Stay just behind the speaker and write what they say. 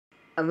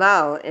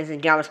Eval is a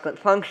JavaScript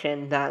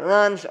function that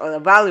runs or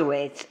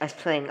evaluates a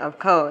string of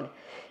code.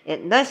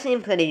 It does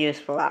seem pretty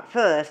useful at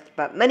first,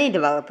 but many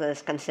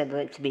developers consider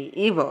it to be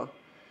evil.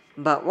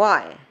 But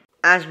why?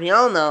 As we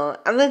all know,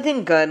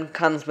 everything good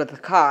comes with a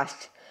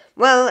cost.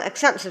 Well,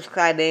 except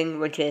subscribing,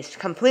 which is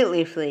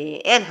completely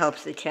free and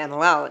helps the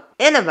channel out.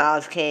 In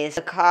Eval's case,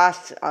 the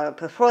costs are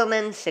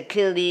performance,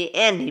 security,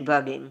 and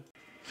debugging.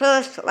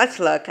 First, let's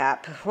look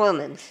at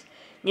performance.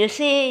 You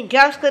see,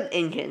 JavaScript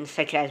engines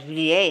such as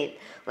V8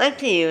 like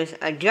to use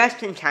a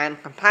just-in-time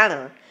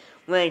compiler,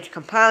 which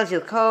compiles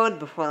your code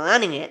before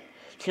running it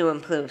to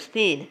improve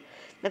speed.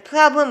 The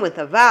problem with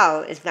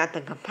Eval is that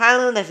the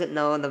compiler doesn't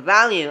know the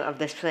value of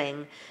the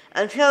string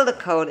until the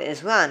code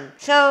is run,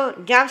 so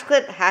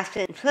JavaScript has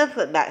to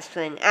interpret that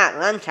string at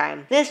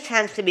runtime. This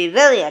tends to be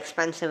very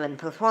expensive in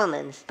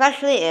performance,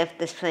 especially if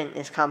the string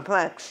is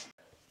complex.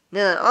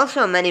 There are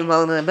also many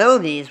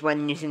vulnerabilities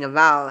when using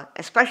Eval,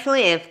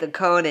 especially if the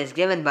code is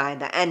given by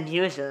the end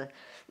user.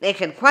 They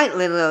can quite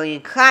literally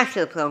crash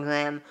your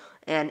program,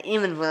 and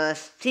even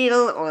worse,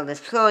 steal or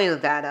destroy your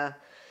data.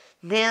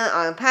 There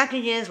are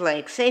packages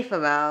like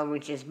safe-eval,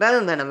 which is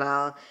better than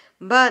Eval,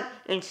 but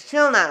it's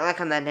still not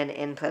recommended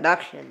in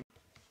production.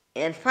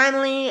 And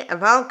finally,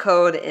 Eval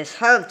code is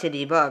hard to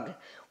debug.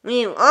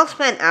 We've all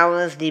spent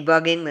hours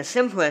debugging the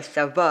simplest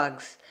of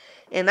bugs.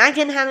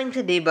 Imagine having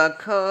to debug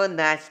code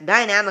that's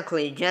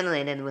dynamically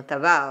generated with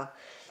Eval.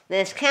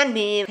 This can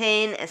be a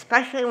pain,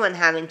 especially when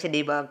having to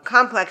debug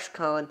complex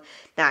code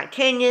that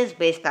changes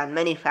based on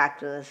many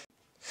factors.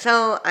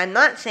 So, I'm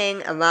not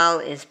saying Eval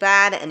is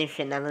bad and you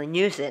should never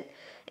use it.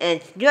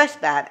 It's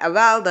just that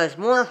Eval does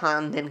more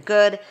harm than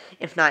good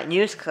if not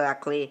used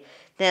correctly.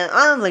 There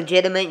are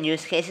legitimate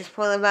use cases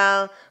for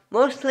Eval,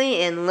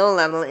 mostly in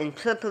low-level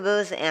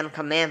interpreters and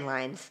command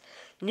lines.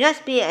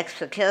 Just be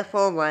extra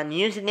careful when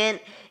using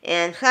it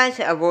and try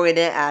to avoid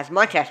it as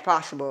much as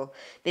possible,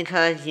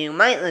 because you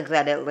might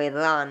regret it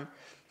later on.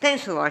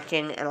 Thanks for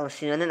watching, and I'll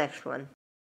see you in the next one.